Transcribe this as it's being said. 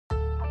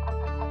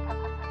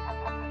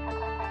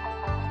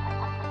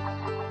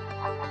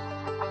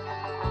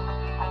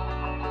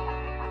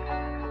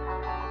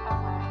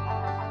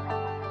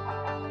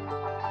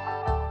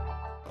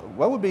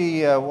What would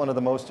be one of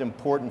the most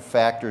important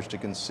factors to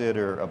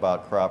consider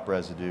about crop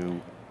residue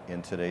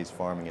in today's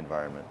farming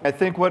environment? I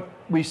think what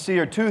we see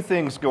are two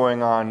things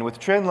going on. With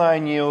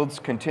trendline yields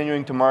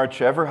continuing to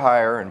march ever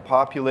higher and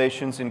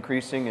populations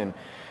increasing in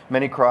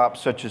many crops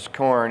such as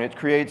corn, it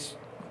creates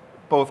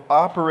both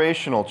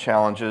operational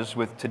challenges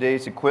with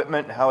today's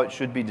equipment and how it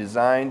should be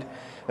designed,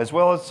 as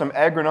well as some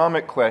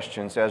agronomic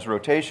questions as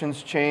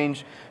rotations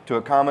change to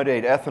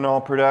accommodate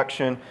ethanol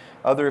production,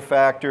 other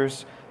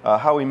factors,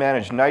 how we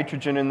manage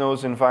nitrogen in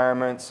those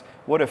environments,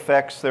 what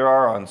effects there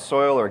are on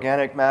soil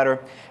organic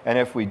matter, and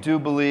if we do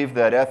believe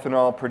that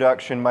ethanol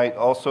production might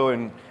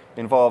also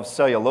involve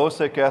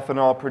cellulosic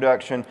ethanol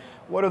production,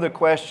 what are the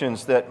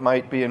questions that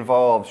might be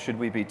involved? Should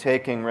we be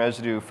taking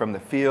residue from the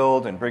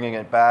field and bringing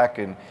it back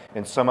in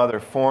some other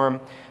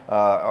form?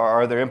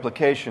 Are there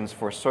implications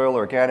for soil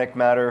organic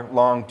matter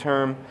long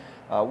term?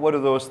 What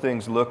do those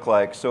things look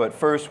like? So at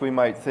first we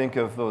might think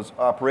of those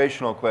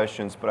operational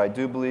questions, but I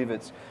do believe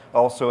it's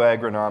also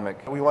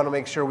agronomic. We want to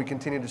make sure we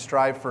continue to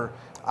strive for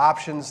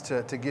options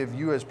to give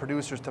you as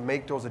producers to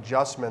make those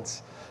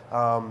adjustments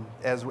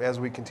as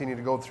we continue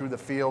to go through the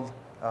field,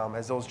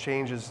 as those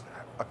changes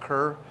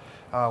occur.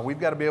 We've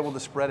got to be able to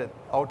spread it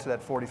out to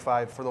that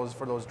 45 for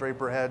those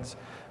draper heads,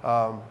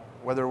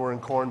 whether we're in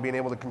corn, being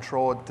able to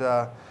control it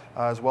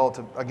as well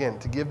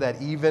to give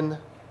that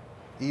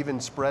even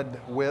spread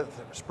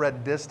width,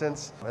 spread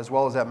distance, as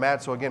well as that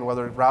mat. So again,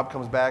 whether Rob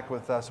comes back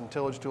with some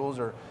tillage tools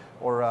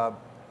or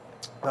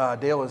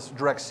Dale is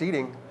direct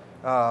seeding,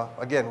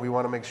 again, we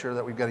want to make sure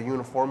that we've got a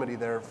uniformity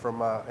there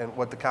from and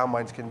what the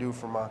combines can do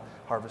from a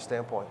harvest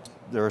standpoint.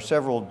 There are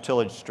several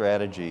tillage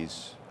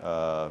strategies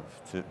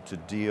to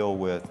deal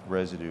with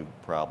residue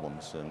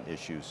problems and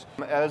issues.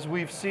 As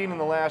we've seen in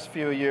the last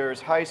few years,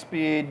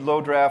 high-speed,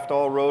 low-draft,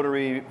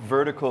 all-rotary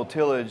vertical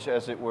tillage,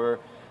 as it were,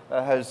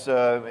 has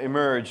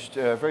emerged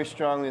very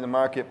strongly in the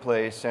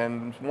marketplace,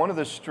 and one of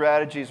the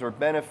strategies or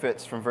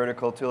benefits from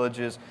vertical tillage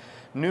is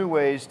new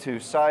ways to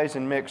size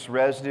and mix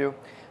residue,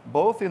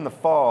 both in the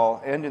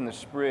fall and in the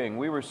spring.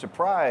 We were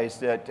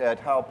surprised at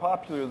how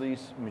popular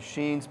these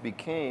machines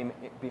became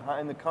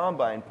behind the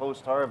combine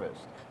post-harvest.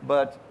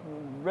 But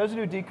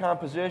residue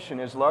decomposition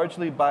is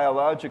largely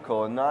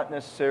biological and not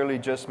necessarily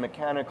just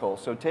mechanical,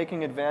 so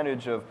taking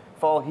advantage of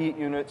fall heat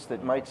units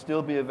that might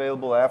still be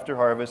available after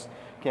harvest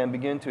can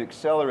begin to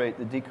accelerate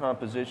the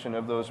decomposition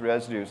of those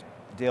residues.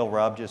 Dale,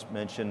 Rob just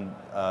mentioned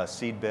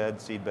seed bed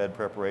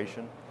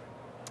preparation.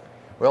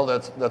 Well,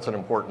 that's an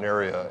important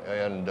area,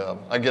 and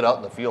I get out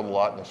in the field a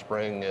lot in the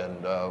spring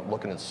and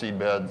looking at seed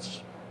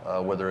beds,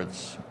 whether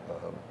it's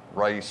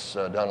rice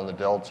down in the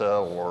Delta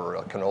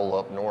or canola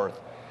up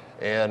north,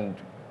 and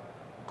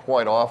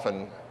quite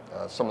often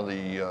some of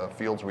the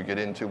fields we get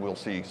into, we'll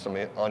see some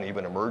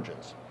uneven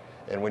emergence.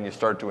 And when you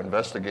start to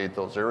investigate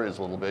those areas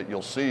a little bit,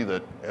 you'll see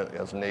that,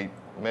 as Nate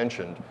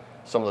mentioned,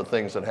 some of the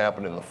things that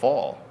happen in the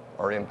fall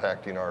are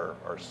impacting our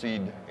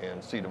seed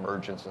and seed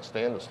emergence and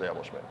stand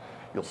establishment.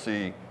 You'll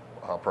see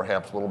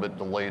perhaps a little bit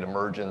delayed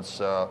emergence.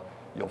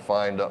 You'll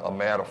find a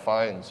mat of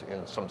fines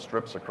in some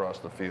strips across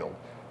the field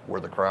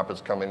where the crop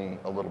is coming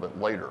a little bit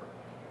later.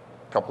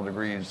 A couple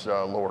degrees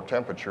lower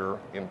temperature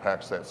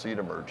impacts that seed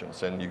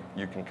emergence, and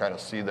you can kind of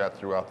see that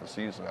throughout the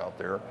season out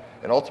there,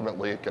 and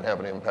ultimately it can have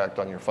an impact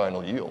on your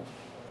final yield.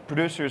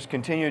 Producers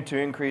continue to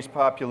increase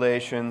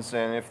populations,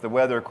 and if the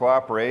weather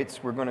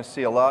cooperates, we're going to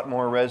see a lot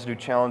more residue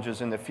challenges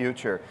in the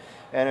future.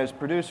 And as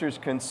producers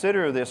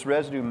consider this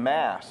residue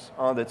mass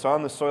that's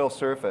on the soil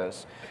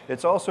surface,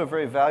 it's also a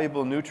very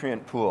valuable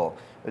nutrient pool.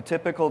 A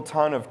typical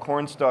ton of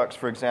corn stalks,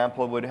 for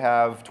example, would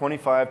have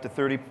 25 to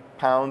 30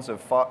 pounds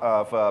of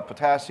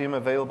potassium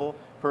available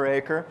per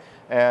acre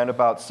and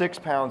about 6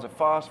 pounds of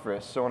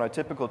phosphorus. So on a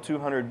typical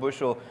 200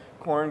 bushel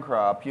corn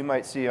crop, you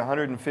might see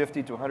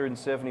 150 to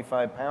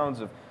 175 pounds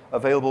of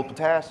available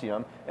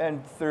potassium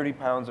and 30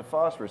 pounds of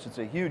phosphorus. It's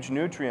a huge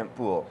nutrient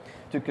pool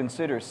to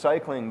consider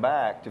cycling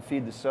back to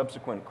feed the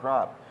subsequent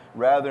crop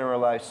rather than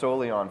rely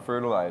solely on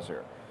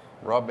fertilizer.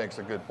 Rob makes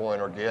a good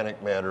point.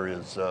 Organic matter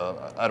is,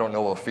 I don't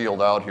know a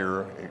field out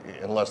here,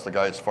 unless the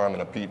guy's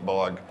farming a peat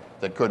bog,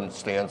 that couldn't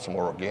stand some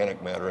more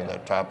organic matter in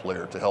that top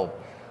layer to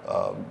help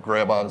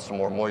grab on some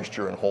more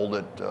moisture and hold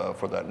it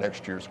for that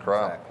next year's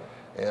crop. Exactly.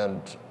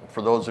 And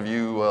for those of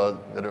you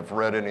that have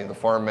read any of the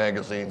farm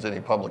magazines,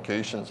 any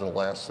publications in the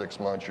last 6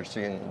 months, you're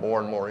seeing more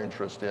and more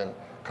interest in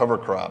cover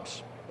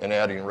crops and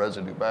adding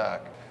residue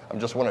back. I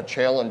just want to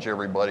challenge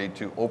everybody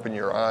to open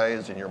your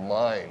eyes and your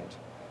mind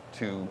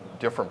to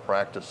different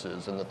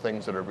practices and the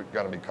things that are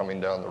going to be coming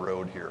down the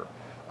road here.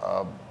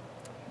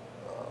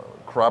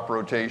 Crop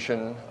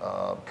rotation,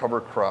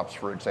 cover crops,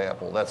 for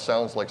example, that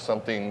sounds like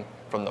something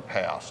from the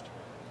past.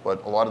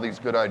 But a lot of these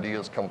good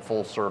ideas come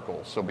full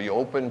circle. So be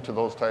open to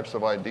those types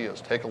of ideas.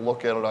 Take a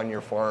look at it on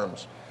your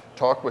farms.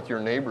 Talk with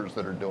your neighbors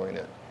that are doing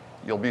it.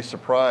 You'll be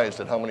surprised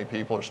at how many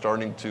people are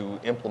starting to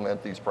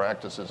implement these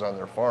practices on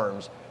their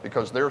farms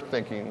because they're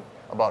thinking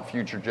about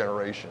future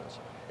generations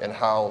and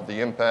how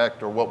the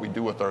impact or what we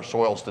do with our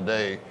soils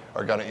today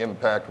are going to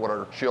impact what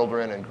our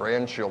children and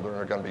grandchildren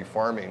are going to be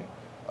farming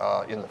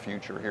in the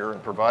future here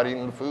and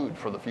providing the food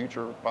for the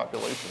future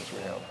populations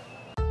we have.